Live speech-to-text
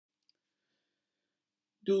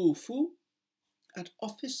Du Fu, at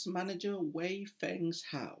office manager Wei Feng's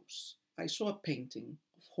house, I saw a painting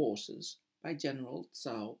of horses by General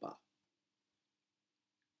Cao Ba.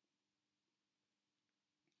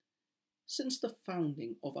 Since the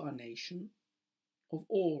founding of our nation, of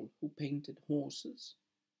all who painted horses,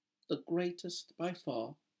 the greatest by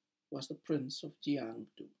far was the Prince of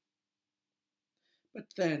Jiangdu. But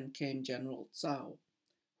then came General Cao,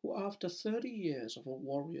 who after 30 years of a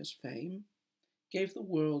warrior's fame, gave the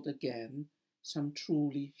world again some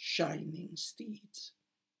truly shining steeds.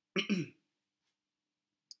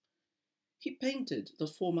 He painted the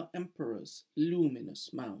former emperor's luminous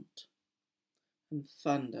mount, and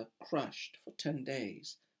thunder crashed for 10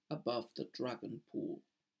 days above the dragon pool.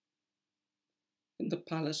 In the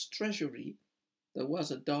palace treasury there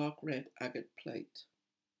was a dark red agate plate.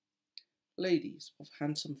 Ladies of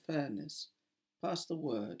handsome fairness passed the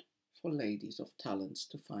word for ladies of talents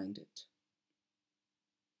to find it.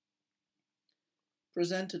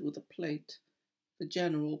 Presented with a plate, the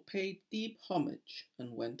general paid deep homage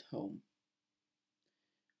and went home.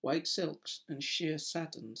 White silks and sheer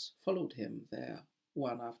satins followed him there,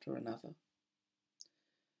 one after another.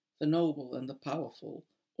 The noble and the powerful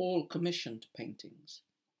all commissioned paintings,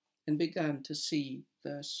 and began to see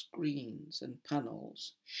their screens and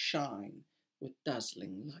panels shine with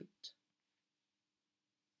dazzling light.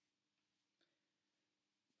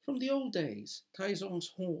 From the old days,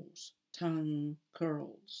 Taizong's horse, Tang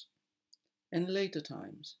curls, and later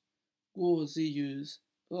times, Guo Ziyu's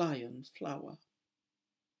lion flower.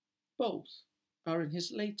 Both are in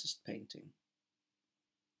his latest painting.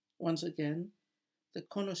 Once again, the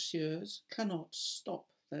connoisseurs cannot stop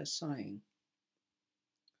their sighing.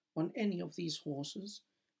 On any of these horses,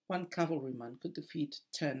 one cavalryman could defeat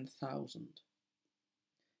 10,000.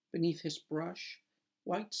 Beneath his brush,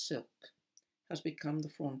 white silk has become the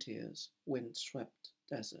frontier's wind-swept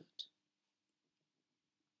desert.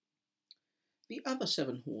 The other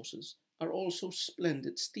 7 horses are also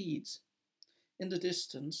splendid steeds. In the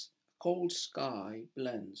distance, a cold sky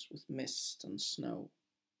blends with mist and snow.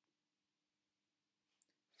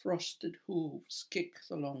 Frosted hooves kick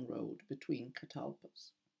the long road between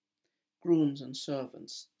catalpas. Grooms and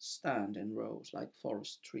servants stand in rows like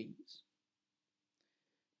forest trees.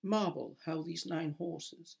 Marvel how these 9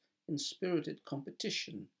 horses, in spirited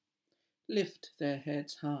competition, lift their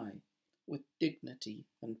heads high with dignity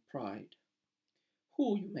and pride.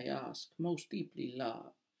 Who, you may ask, most deeply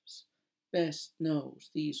loves, best knows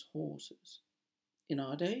these horses? In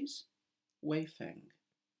our days, Wei Feng.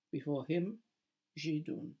 Before him,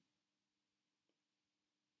 Jidun.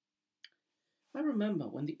 I remember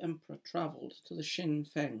when the emperor travelled to the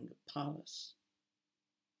Feng palace.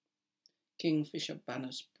 Kingfisher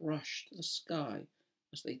banners brushed the sky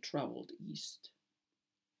as they travelled east.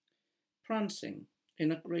 Prancing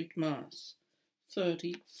in a great mass,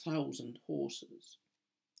 30,000 horses,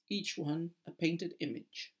 each one a painted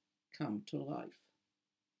image come to life.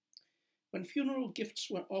 When funeral gifts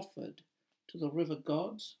were offered to the river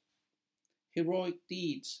gods, heroic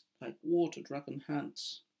deeds like water dragon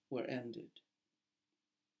hunts were ended.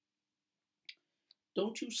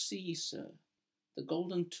 Don't you see, sir, the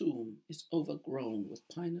golden tomb is overgrown with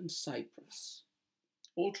pine and cypress.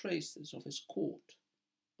 All traces of his court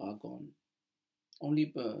are gone. Only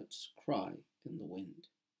birds cry in the wind.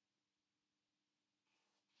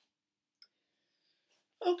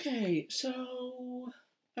 Okay, so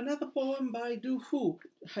another poem by Du Fu.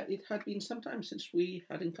 It had been some time since we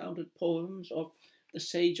had encountered poems of the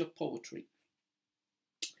sage of poetry.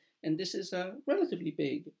 And this is a relatively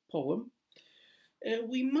big poem.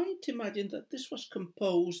 We might imagine that this was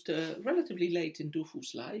composed relatively late in Du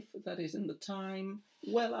Fu's life, that is in the time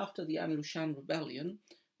well after the An Lushan rebellion,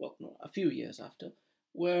 well, no, a few years after,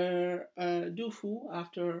 where Du Fu,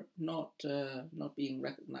 after not being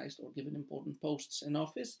recognized or given important posts in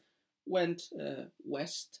office, went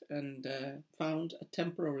west and found a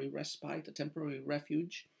temporary respite, a temporary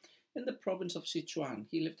refuge in the province of Sichuan.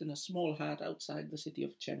 He lived in a small hut outside the city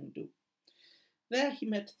of Chengdu. There he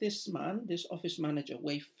met this man, this office manager,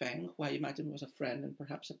 Wei Feng, who I imagine was a friend and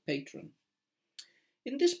perhaps a patron.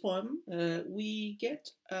 In this poem, we get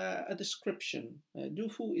a description. Du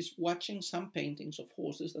Fu is watching some paintings of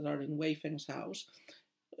horses that are in Wei Feng's house.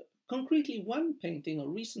 Concretely, one painting, a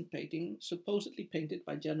recent painting, supposedly painted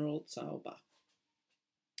by General Cao Ba.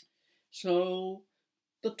 So,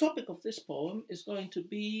 the topic of this poem is going to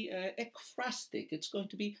be ekphrastic. It's going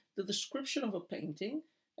to be the description of a painting.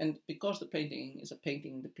 And because the painting is a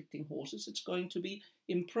painting depicting horses, it's going to be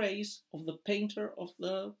in praise of the painter of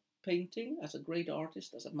the painting as a great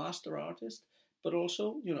artist, as a master artist, but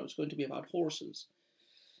also, it's going to be about horses.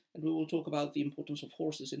 And we will talk about the importance of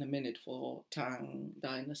horses in a minute for Tang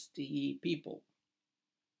Dynasty people.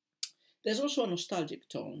 There's also a nostalgic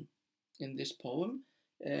tone in this poem.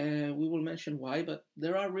 We will mention why, but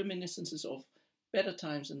there are reminiscences of better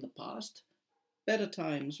times in the past, better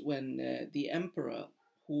times when the emperor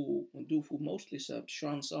who Du Fu mostly served,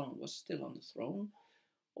 Xuanzang, was still on the throne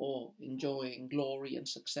or enjoying glory and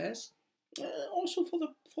success. Also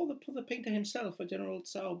for the painter himself, for General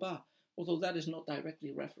Cao Ba, although that is not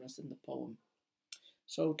directly referenced in the poem.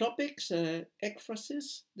 So topics,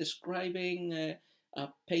 ekphrasis, describing a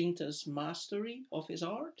painter's mastery of his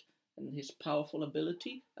art and his powerful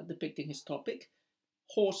ability at depicting his topic,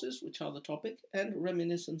 horses, which are the topic, and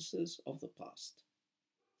reminiscences of the past.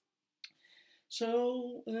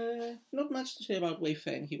 So, not much to say about Wei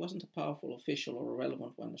Feng. He wasn't a powerful official or a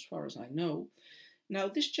relevant one as far as I know. Now,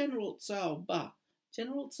 this General Cao Ba,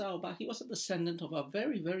 he was a descendant of a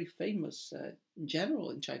very, very famous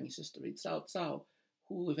general in Chinese history, Cao Cao,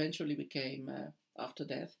 who eventually became, after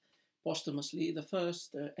death, posthumously the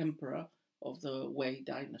first emperor of the Wei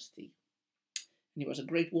dynasty. And he was a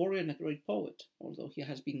great warrior and a great poet, although he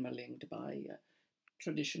has been maligned by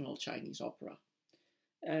traditional Chinese opera.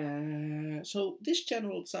 So this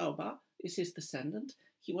General Cao Ba is his descendant.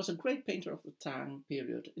 He was a great painter of the Tang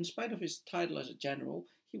period. In spite of his title as a general,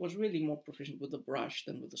 he was really more proficient with the brush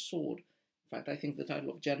than with the sword. In fact, I think the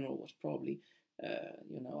title of general was probably,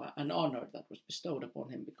 an honor that was bestowed upon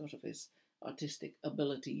him because of his artistic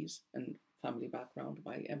abilities and family background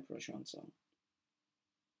by Emperor Xuanzang.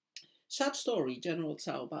 Sad story, General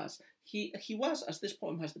Cao Ba. He was, as this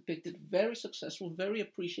poem has depicted, very successful, very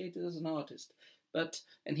appreciated as an artist.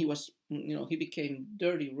 And he became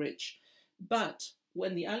dirty rich. But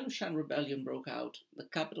when the Alishan rebellion broke out, the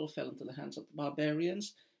capital fell into the hands of the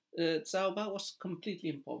barbarians. Cao Ba was completely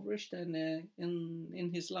impoverished, and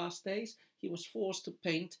in his last days, he was forced to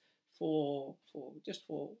paint for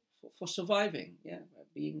surviving. Yeah,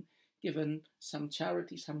 being given some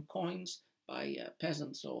charity, some coins by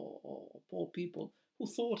peasants or poor people who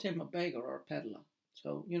thought him a beggar or a peddler.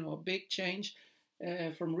 So a big change.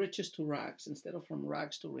 From riches to rags instead of from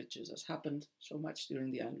rags to riches, as happened so much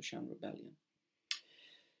during the Alishan rebellion.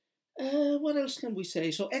 What else can we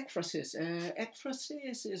say? So ekphrasis.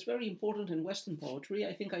 Ekphrasis is very important in Western poetry.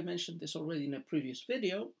 I think I mentioned this already in a previous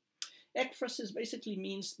video. Ekphrasis basically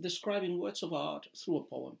means describing works of art through a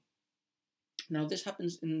poem. Now this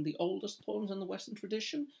happens in the oldest poems in the Western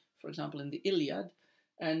tradition, for example in the Iliad,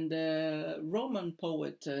 and Roman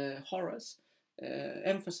poet Horace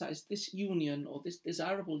emphasized this union, or this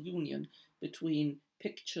desirable union, between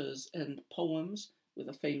pictures and poems, with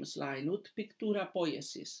a famous line, ut pictura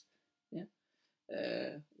poiesis,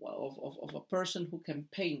 of a person who can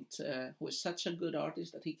paint, who is such a good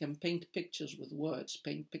artist that he can paint pictures with words,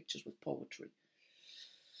 paint pictures with poetry.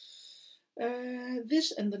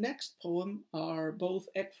 This and the next poem are both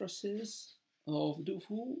ekphrasis of Du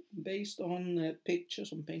Fu, based on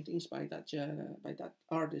pictures, on paintings by that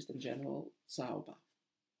artist and General Cao Ba.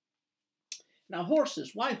 Now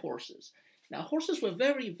horses, why horses? Now horses were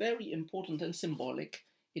very, very important and symbolic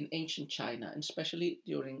in ancient China, and especially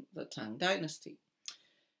during the Tang Dynasty.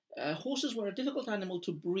 Horses were a difficult animal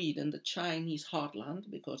to breed in the Chinese heartland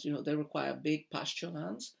because they require big pasture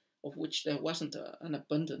lands, of which there wasn't an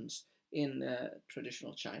abundance in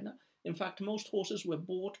traditional China. In fact, most horses were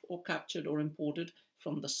bought or captured or imported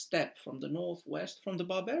from the steppe, from the northwest, from the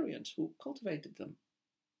barbarians who cultivated them.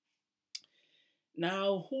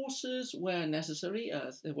 Now, horses were necessary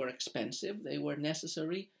as they were expensive. They were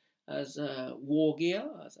necessary as war gear,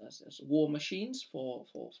 as war machines for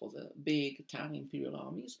the big Tang imperial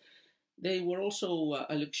armies. They were also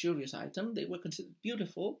a luxurious item. They were considered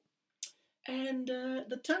beautiful. And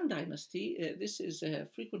the Tang Dynasty, this is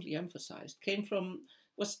frequently emphasized,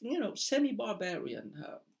 was semi-barbarian.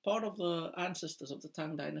 Part of the ancestors of the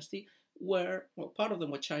Tang Dynasty part of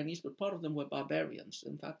them were Chinese, but part of them were barbarians.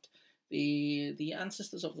 In fact, the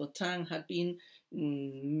ancestors of the Tang had been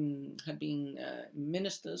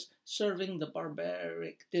ministers serving the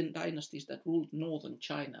barbaric dynasties that ruled northern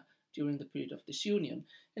China during the period of disunion,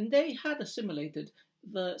 and they had assimilated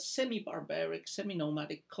the semi-barbaric,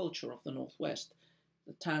 semi-nomadic culture of the Northwest.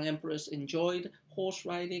 The Tang emperors enjoyed horse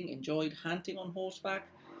riding, enjoyed hunting on horseback.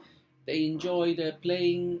 They enjoyed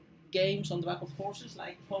playing games on the back of horses,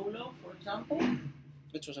 like polo, for example,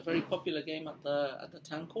 which was a very popular game at the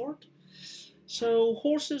Tang court. So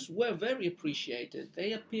horses were very appreciated.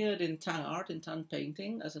 They appeared in Tang art, in Tang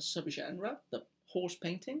painting, as a subgenre, the horse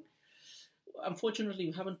painting. Unfortunately,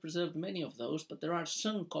 we haven't preserved many of those, but there are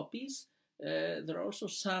some copies There are also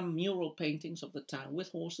some mural paintings of the town with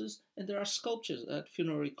horses, and there are sculptures at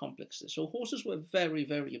funerary complexes. So horses were very,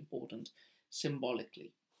 very important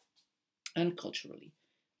symbolically and culturally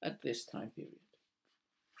at this time period.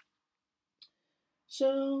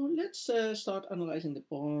 So let's start analyzing the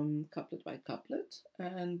poem couplet by couplet,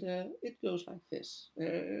 and it goes like this.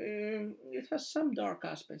 It has some dark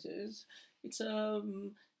aspects. It's a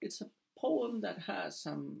poem that has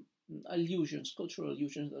some allusions, cultural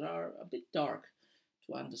allusions that are a bit dark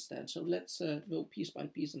to understand. So let's go piece by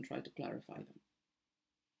piece and try to clarify them.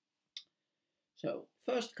 So,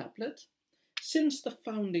 first couplet. Since the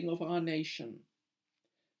founding of our nation,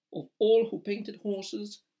 of all who painted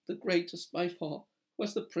horses, the greatest by far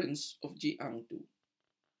was the Prince of Jiangdu.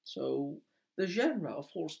 So the genre of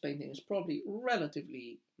horse painting is probably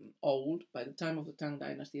relatively old. By the time of the Tang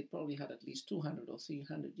Dynasty, it probably had at least 200 or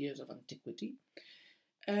 300 years of antiquity.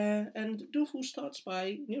 And Du Fu starts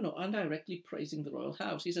by, indirectly praising the royal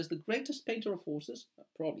house. He says the greatest painter of horses,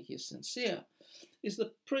 probably he is sincere, is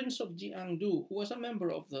the Prince of Jiangdu, who was a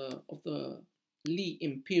member of the Li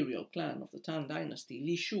imperial clan of the Tang Dynasty,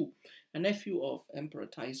 Li Shu, a nephew of Emperor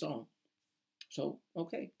Taizong. So,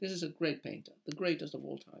 okay, this is a great painter, the greatest of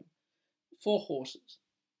all time, for horses.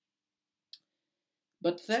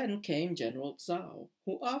 But then came General Zhao,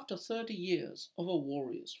 who after 30 years of a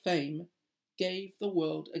warrior's fame, gave the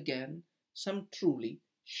world again some truly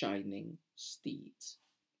shining steeds.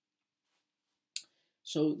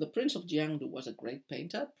 So the Prince of Jiangdu was a great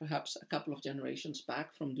painter, perhaps a couple of generations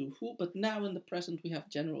back from Du Fu, but now in the present we have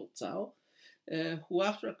General Zhao, who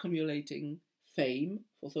after accumulating fame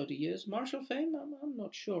for 30 years, martial fame, I'm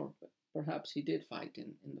not sure, but perhaps he did fight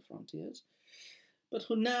in the frontiers, but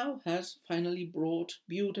who now has finally brought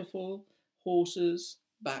beautiful horses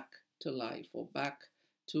back to life, or back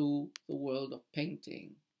to the world of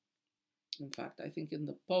painting. In fact, I think in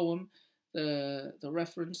the poem, the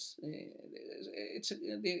reference,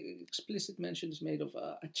 the explicit mention is made of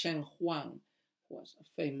a Chen Huang, who was a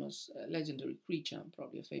famous legendary creature and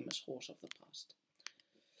probably a famous horse of the past.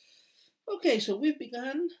 Okay, so we've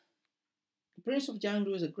begun. The Prince of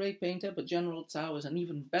Jiangdu is a great painter, but General Zhao is an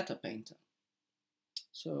even better painter.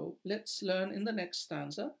 So let's learn in the next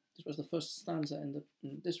stanza. This was the first stanza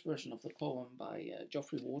in this version of the poem by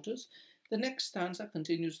Geoffrey Waters. The next stanza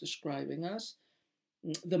continues describing us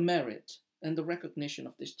the merit and the recognition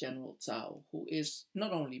of this General Zhao, who is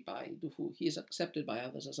not only by Du Fu, he is accepted by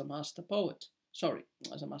others as a master poet,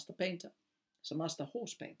 as a master painter, as a master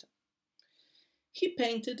horse painter. He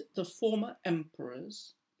painted the former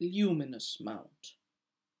emperor's luminous mount,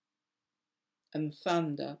 and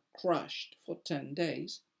thunder crashed for 10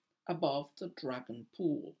 days above the dragon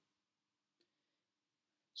pool.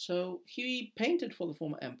 So he painted for the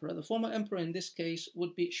former emperor. The former emperor in this case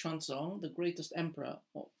would be Xuanzong, the greatest emperor,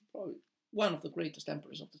 or probably one of the greatest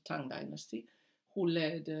emperors of the Tang Dynasty, who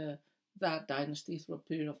led that dynasty through a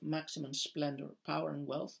period of maximum splendor, power and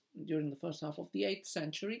wealth during the first half of the 8th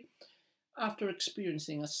century. After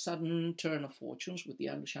experiencing a sudden turn of fortunes with the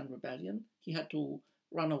Anlushan rebellion, he had to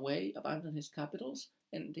run away, abandon his capitals,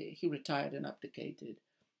 and he retired and abdicated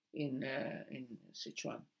in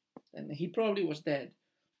Sichuan. And he probably was dead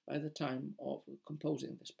by the time of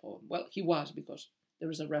composing this poem. Well, he was, because there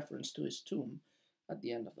is a reference to his tomb at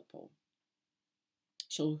the end of the poem.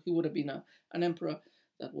 So he would have been an emperor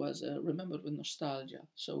that was remembered with nostalgia.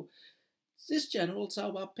 So this General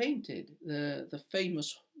Zhao painted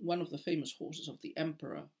one of the famous horses of the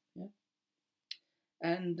emperor, yeah?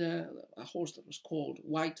 And a horse that was called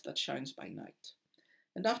White That Shines by Night.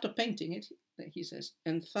 And after painting it, he says,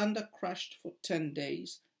 and thunder crashed for 10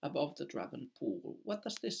 days above the dragon pool. What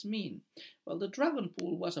does this mean? Well, the dragon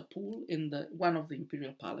pool was a pool in one of the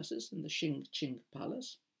imperial palaces, in the Qing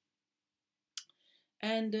Palace.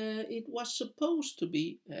 And it was supposed to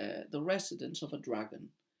be the residence of a dragon.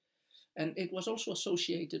 And it was also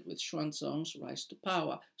associated with Xuanzong's rise to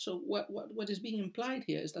power. So what is being implied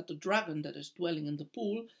here is that the dragon that is dwelling in the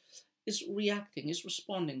pool is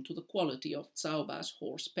responding to the quality of Cao Ba's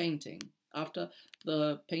horse painting. After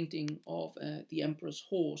the painting of the emperor's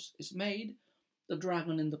horse is made, the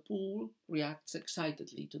dragon in the pool reacts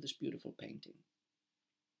excitedly to this beautiful painting.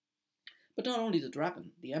 But not only the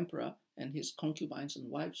dragon, the emperor and his concubines and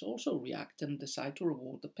wives also react and decide to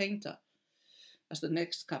reward the painter, as the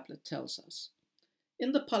next couplet tells us.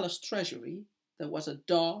 In the palace treasury, there was a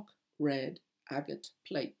dark red agate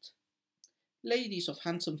plate. Ladies of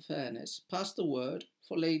handsome fairness passed the word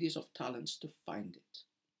for ladies of talents to find it.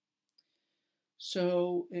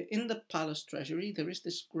 So in the palace treasury, there is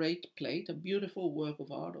this great plate, a beautiful work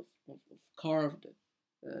of art of carved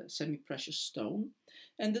semi-precious stone,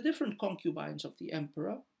 and the different concubines of the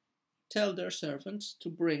emperor tell their servants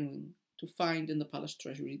to find in the palace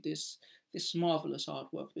treasury this marvelous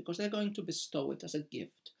artwork, because they're going to bestow it as a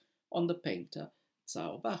gift on the painter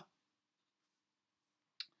Cao Ba.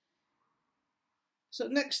 So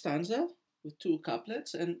next stanza with two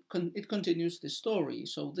couplets, and it continues the story.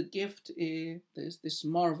 So the gift is this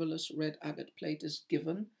marvelous red agate plate is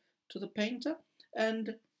given to the painter,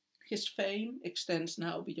 and his fame extends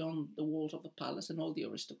now beyond the walls of the palace, and all the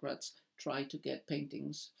aristocrats try to get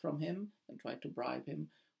paintings from him and try to bribe him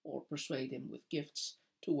or persuade him with gifts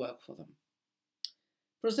to work for them.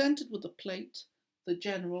 Presented with the plate, the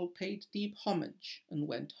general paid deep homage and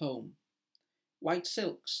went home. White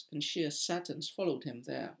silks and sheer satins followed him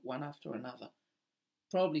there, one after another,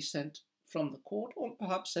 probably sent from the court, or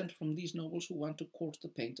perhaps sent from these nobles who want to court the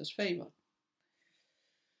painter's favour.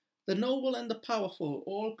 The noble and the powerful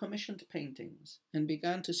all commissioned paintings, and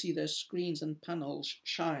began to see their screens and panels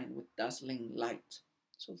shine with dazzling light.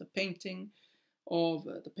 So the paintings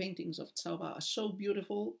of Cao Ba are so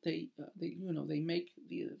beautiful. They make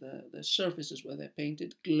the surfaces where they're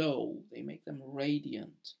painted glow. They make them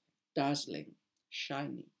radiant, dazzling,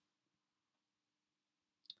 shiny.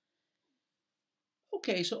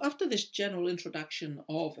 Okay, so after this general introduction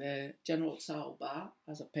of General Cao Ba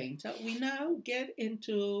as a painter, we now get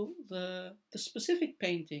into the specific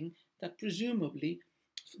painting that presumably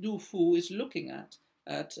Du Fu is looking at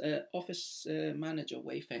office manager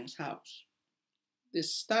Wei Feng's house.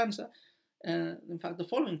 This stanza, in fact, the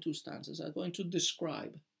following two stanzas are going to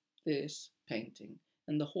describe this painting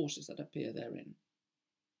and the horses that appear therein.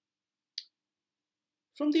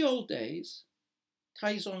 From the old days,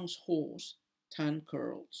 Taizong's horse Tan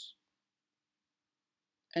curls,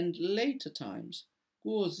 and later times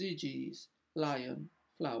Guo Ziji's lion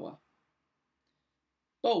flower.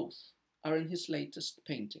 Both are in his latest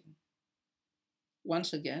painting.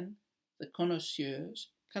 Once again, the connoisseurs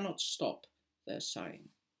cannot stop their sighing.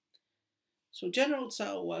 So General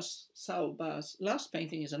Cao Ba's last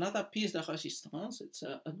painting is another pièce de résistance. It's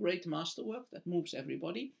a great masterwork that moves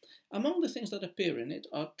everybody. Among the things that appear in it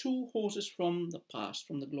are two horses from the past,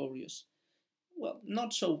 from the glorious, well,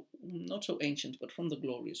 not so ancient, but from the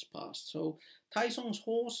glorious past. So Taizong's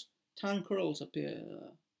horse, Tan Curls,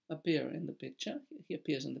 appear in the picture. It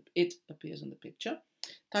appears in the picture.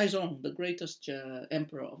 Taizong, the greatest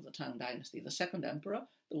emperor of the Tang dynasty, the second emperor,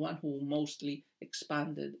 the one who mostly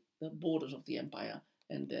expanded the borders of the empire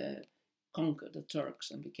and conquered the Turks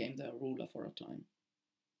and became their ruler for a time.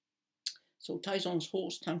 So Taizong's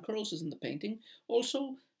horse, Tan Curls, is in the painting.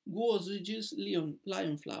 Also, Guo Ziji's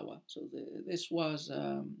lion flower. So this was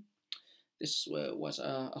a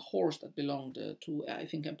horse that belonged to, I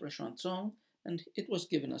think, Emperor Xuanzong, and it was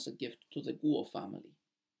given as a gift to the Guo family.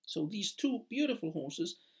 So these two beautiful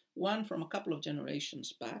horses, one from a couple of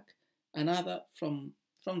generations back, another from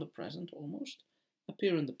the present almost,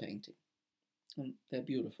 appear in the painting, and they're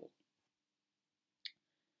beautiful.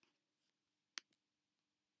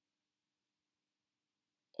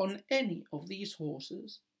 On any of these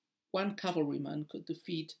horses, one cavalryman could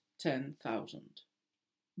defeat 10,000.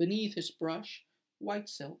 Beneath his brush, white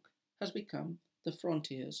silk has become the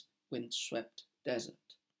frontier's windswept desert.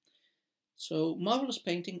 So marvelous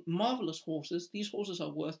painting, marvelous horses. These horses are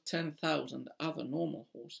worth 10,000 other normal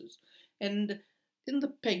horses. And in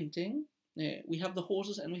the painting, we have the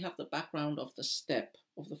horses and we have the background of the steppe,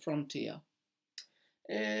 of the frontier.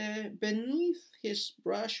 Beneath his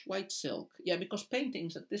brush, white silk. Yeah, because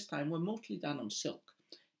paintings at this time were mostly done on silk.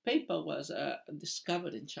 Paper was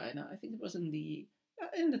discovered in China. I think it was in the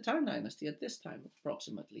Tang Dynasty at this time,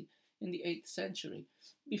 approximately, in the 8th century.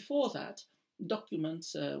 Before that,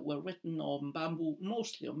 documents were written on bamboo,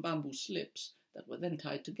 mostly on bamboo slips that were then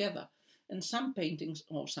tied together. And some paintings,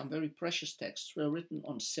 or some very precious texts, were written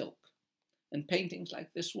on silk. And paintings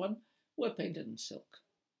like this one were painted in silk.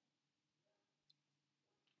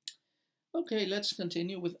 Okay, let's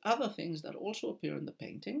continue with other things that also appear in the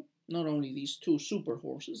painting. Not only these two super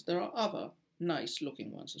horses, there are other nice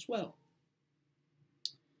looking ones as well.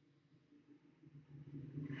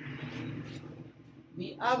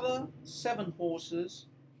 The other 7 horses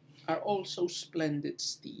are also splendid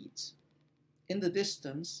steeds. In the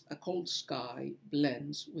distance, a cold sky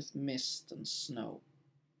blends with mist and snow.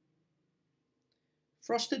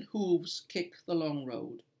 Frosted hooves kick the long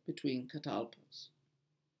road between catalpas.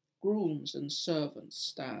 Grooms and servants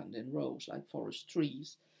stand in rows like forest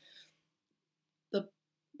trees. The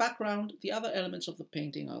background, the other elements of the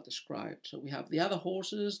painting are described. So we have the other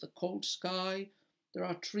horses, the cold sky, there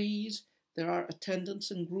are trees, there are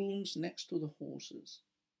attendants and grooms next to the horses.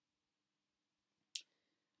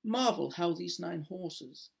 Marvel how these 9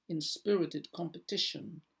 horses, in spirited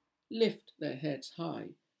competition, lift their heads high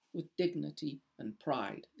with dignity and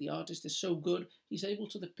pride. The artist is so good, he's able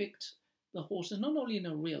to depict the horses not only in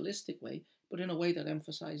a realistic way, but in a way that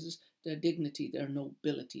emphasizes their dignity, their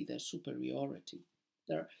nobility, their superiority,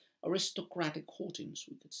 their aristocratic haughtiness,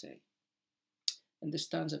 we could say. And this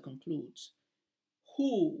stanza concludes,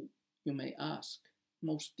 who, you may ask,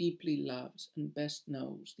 most deeply loves and best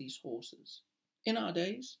knows these horses? In our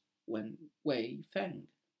days, when Wei Feng.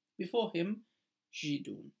 Before him,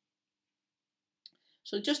 Jidun.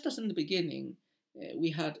 So just as in the beginning,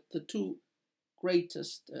 we had the two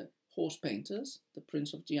greatest horse painters, the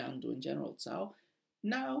Prince of Jiangdu and General Cao.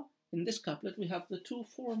 Now, in this couplet, we have the two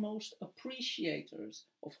foremost appreciators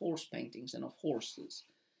of horse paintings and of horses,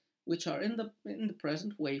 which are in the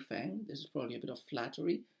present Wei Feng. This is probably a bit of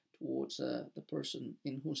flattery towards the person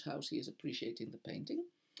in whose house he is appreciating the painting.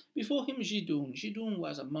 Before him, Jidun. Jidun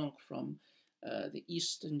was a monk from the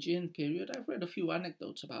Eastern Jin period. I've read a few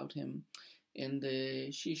anecdotes about him in the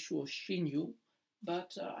Shishuo Xinyu,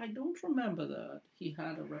 but I don't remember that he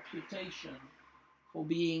had a reputation for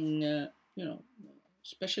being,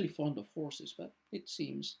 especially fond of horses, but it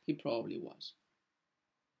seems he probably was.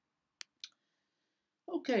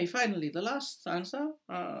 Okay, finally, the last stanza.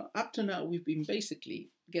 Up to now, we've been basically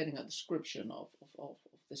getting a description of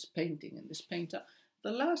this painting and this painter.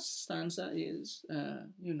 The last stanza is,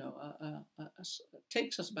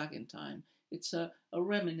 takes us back in time. It's a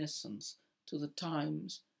reminiscence to the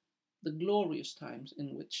times, the glorious times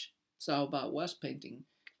in which Cao Bao was painting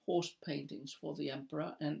horse paintings for the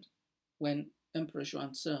emperor, and when Emperor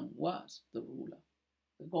Xuanzeng was the ruler,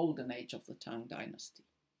 the golden age of the Tang dynasty.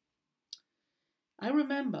 I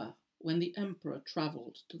remember when the emperor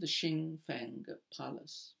traveled to the Feng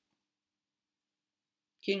palace.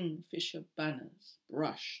 Kingfisher banners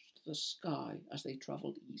brushed the sky as they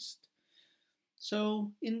traveled east.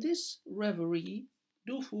 So in this reverie,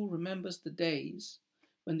 Du Fu remembers the days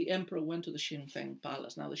when the emperor went to the Feng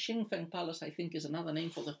palace. Now the Feng palace, I think, is another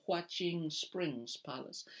name for the Huaqing Springs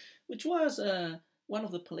palace, which was one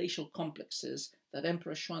of the palatial complexes that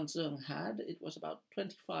Emperor Xuanzeng had. It was about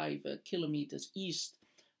 25 kilometers east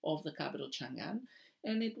of the capital Chang'an,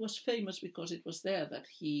 and it was famous because it was there that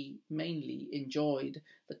he mainly enjoyed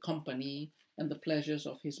the company and the pleasures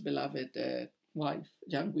of his beloved wife,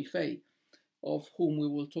 Jiang Guifei, of whom we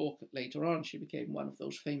will talk later on. She became one of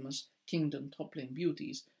those famous kingdom-toppling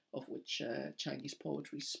beauties of which Chinese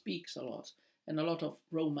poetry speaks a lot, and a lot of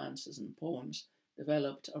romances and poems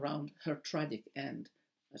developed around her tragic end,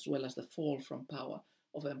 as well as the fall from power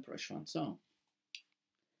of Emperor Xuanzeng.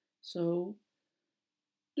 So,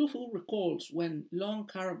 Du Fu recalls when long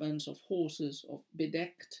caravans of horses, of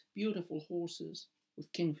bedecked, beautiful horses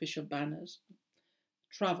with kingfisher banners,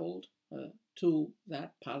 traveled to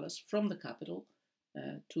that palace from the capital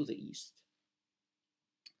to the east.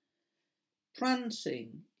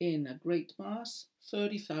 Prancing in a great mass,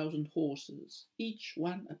 30,000 horses, each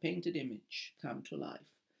one a painted image, come to life.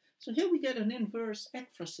 So here we get an inverse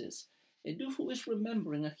ekphrasis. Du Fu is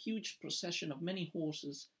remembering a huge procession of many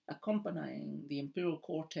horses accompanying the imperial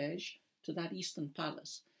cortege to that eastern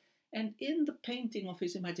palace. And in the painting of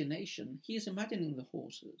his imagination, he is imagining the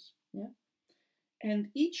horses. Yeah? And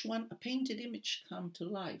each one, a painted image, come to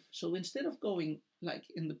life. So instead of going, like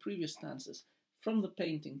in the previous stanzas, from the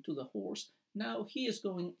painting to the horse, now he is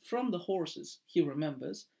going from the horses, he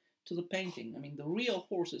remembers, to the painting. I mean, the real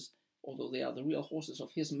horses, although they are the real horses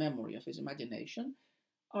of his memory, of his imagination,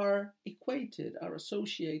 are equated, are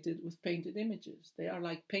associated with painted images. They are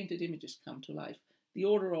like painted images come to life. The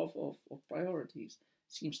order of priorities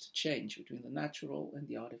seems to change between the natural and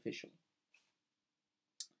the artificial.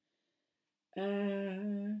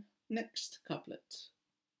 Next couplet.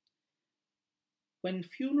 When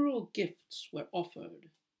funeral gifts were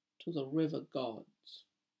offered to the river gods,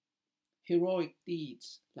 heroic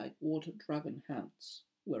deeds like water dragon hunts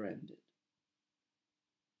were ended.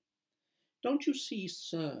 Don't you see,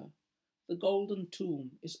 sir, the golden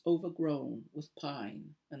tomb is overgrown with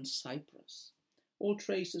pine and cypress. All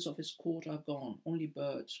traces of his court are gone, only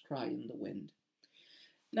birds cry in the wind.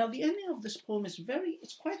 Now, the ending of this poem is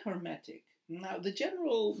it's quite hermetic. Now, the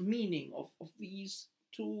general meaning of these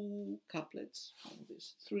two couplets,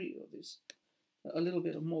 a little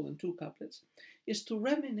bit of more than two couplets, is to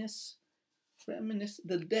reminisce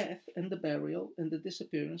the death and the burial and the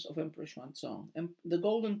disappearance of Emperor Xuanzong. And the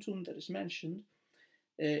golden tomb that is mentioned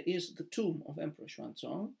is the tomb of Emperor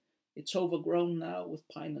Xuanzong. It's overgrown now with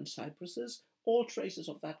pine and cypresses. All traces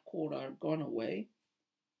of that court are gone away.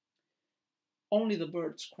 Only the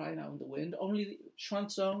birds cry now in the wind. Only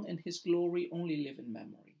Xuanzong and his glory only live in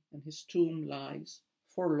memory. And his tomb lies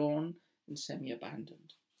forlorn and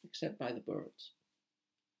semi-abandoned, except by the birds.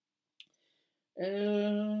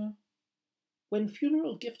 Uh, when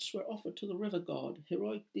funeral gifts were offered to the river god,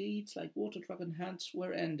 heroic deeds like water dragon hunts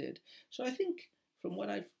were ended. So I think, from what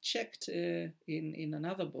I've checked in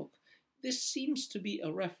another book, this seems to be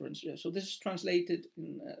a reference. So this is translated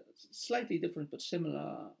in a slightly different but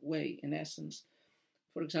similar way, in essence.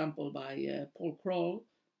 For example, by Paul Kroll,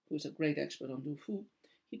 who is a great expert on Du Fu.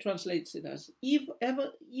 He translates it as,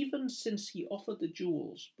 even since he offered the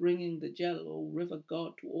jewels, bringing the yellow river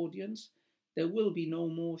god to audience, there will be no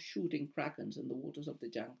more shooting krakens in the waters of the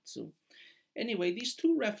Jiangsu. Anyway, these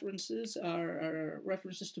two references are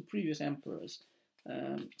references to previous emperors.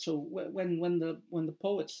 So when the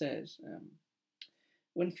poet says,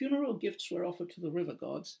 when funeral gifts were offered to the river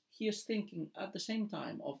gods, he is thinking at the same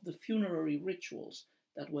time of the funerary rituals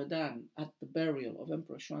that were done at the burial of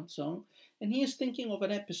Emperor Xuanzong, and he is thinking of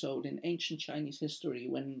an episode in ancient Chinese history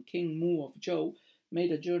when King Mu of Zhou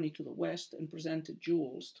made a journey to the west and presented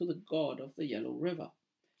jewels to the god of the Yellow River,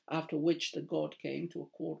 after which the god came to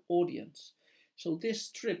a court audience. So this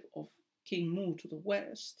trip of King Mu to the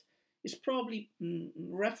west is probably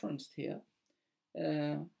referenced here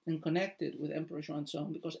and connected with Emperor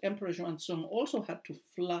Xuanzong, because Emperor Xuanzong also had to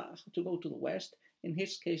fly to go to the west. In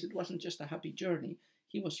his case, it wasn't just a happy journey.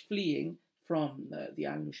 He was fleeing from the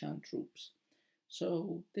An Lushan troops.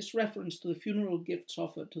 So this reference to the funeral gifts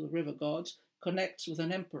offered to the river gods connects with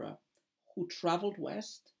an emperor who traveled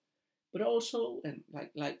west, but also, and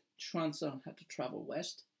like Xuanzong had to travel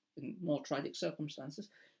west in more tragic circumstances,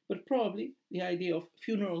 but probably the idea of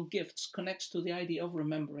funeral gifts connects to the idea of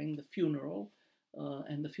remembering the funeral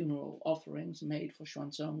and the funeral offerings made for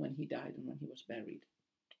Xuanzong when he died and when he was buried.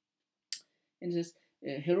 And it says,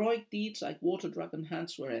 heroic deeds like water dragon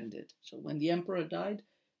hunts were ended. So when the emperor died,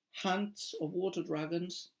 hunts of water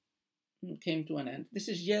dragons came to an end. This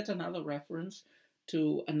is yet another reference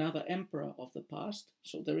to another emperor of the past.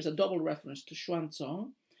 So there is a double reference to Xuanzong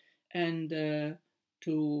and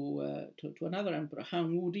to another emperor,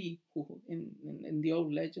 Han Wudi, who in the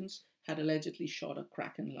old legends had allegedly shot a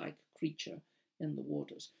kraken-like creature in the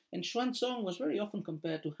waters. And Xuanzong was very often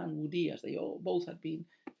compared to Han Wudi, as they both had been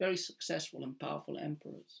very successful and powerful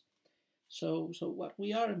emperors. So what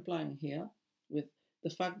we are implying here, with the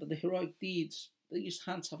fact that the heroic deeds, these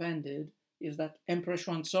hunts have ended, is that Emperor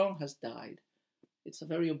Xuanzong has died. It's a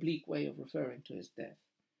very oblique way of referring to his death.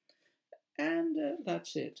 And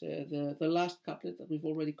that's it. The last couplet that we've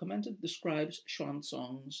already commented describes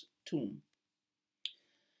Xuanzong's tomb.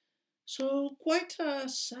 So quite a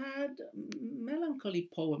sad, melancholy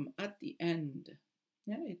poem at the end.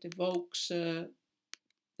 Yeah, it evokes the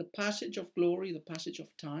passage of glory, the passage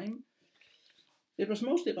of time. It was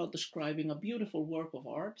mostly about describing a beautiful work of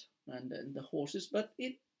art and the horses, but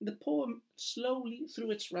the poem slowly,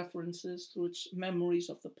 through its references, through its memories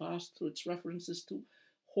of the past, through its references to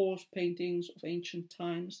horse paintings of ancient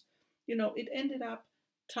times, it ended up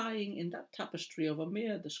tying in that tapestry of a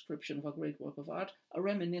mere description of a great work of art, a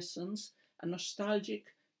reminiscence, a nostalgic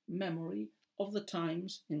memory of the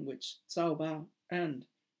times in which Cao Ba and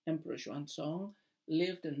Emperor Xuanzong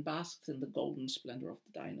lived and basked in the golden splendor of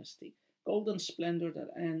the dynasty. Golden splendor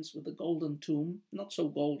that ends with the golden tomb, not so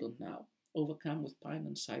golden now, overcome with pine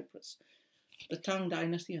and cypress. The Tang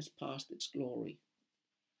dynasty has passed its glory,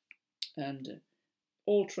 and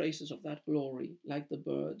all traces of that glory, like the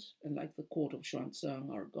birds and like the court of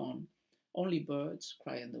Xuanzong, are gone. Only birds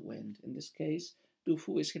cry in the wind. In this case, Du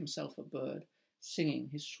Fu is himself a bird, singing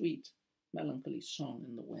his sweet, melancholy song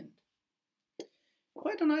in the wind.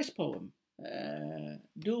 Quite a nice poem.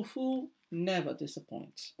 Du Fu never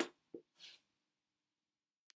disappoints.